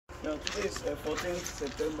Yeah, today is 14th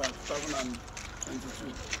September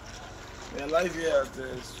 2022. We are live here at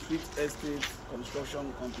the Sweet Estate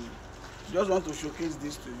Construction Company. Just want to showcase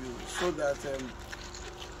this to you so that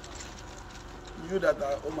you that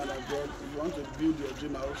are home and abroad, if you want to build your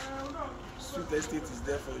dream house, Sweet Estate is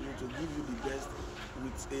there for you to give you the best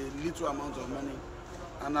with a little amount of money.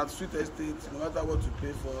 And at Sweet Estate, no matter what you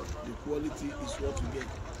pay for, the quality is what you get.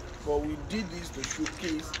 But we did this to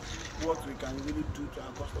showcase what we can really do to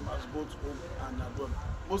our customers, both home and abroad,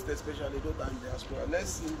 most especially those in diaspora.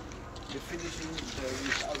 Let's see the finishing we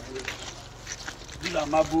have here. These are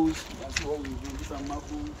marbles. You can see what we do. These are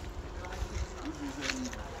marbles. This is this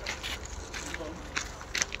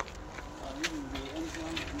is the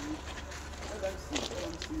entrance. Let's see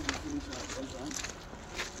the finishing of the entrance.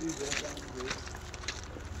 This is the entrance gate.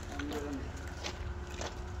 And then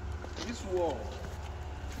this wall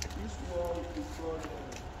is called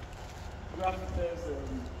Gravitas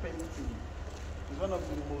painting. It's one of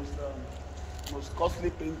the most costly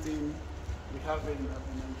painting we have in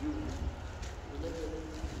Nigeria.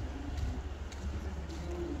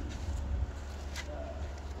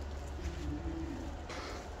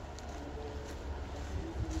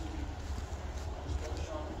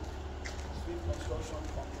 Sweet Construction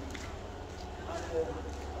Company. And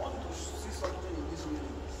I want to see something in this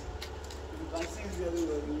railings. If you can see it very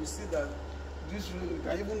well, you will see that this railing, you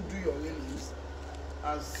can even do your railings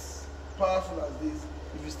as powerful as this.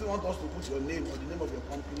 If you still want us to put your name or the name of your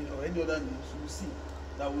company or any other names, you will see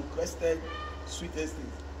that we requested Sweet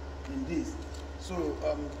Estate in this. So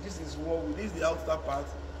this is this is the outer part.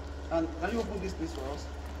 And can you open this place for us?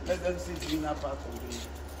 Let them see the inner part of the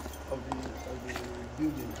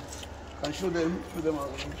building. Can show them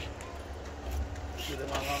around. Show them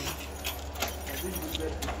around. And this is the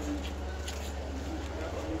best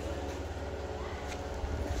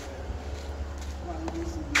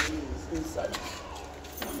inside.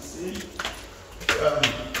 You see,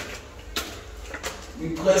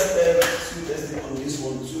 requested Sweet Estate on this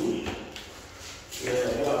one too.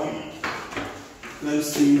 Let's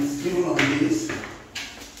see, it's given on this.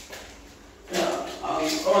 Yeah,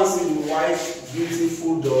 come and see the white,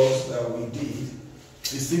 beautiful doors that we did.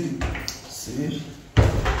 You see,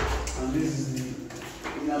 and this is the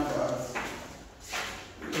inner part.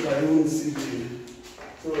 You can even see the.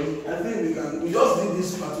 So I think we just did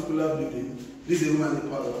this particular building, this is a room and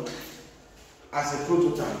a parlor, as a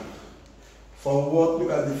prototype for what,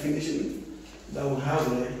 look at the finishing that we have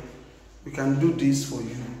there. We can do this for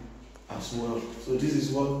you as well. So this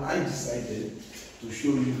is what I decided to show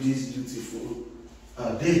you this beautiful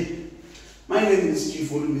day. My name is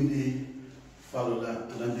Chief Olumide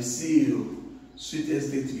Falola, and I'm the CEO, Sweet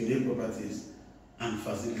Estate Unique Properties and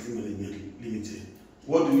Facility Management Limited.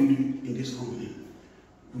 What do we do in this company?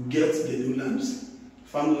 We get the new lands,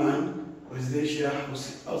 farmland, residential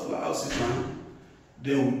houses land,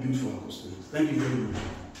 then we build for our customers. Thank you very much.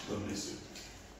 God bless you.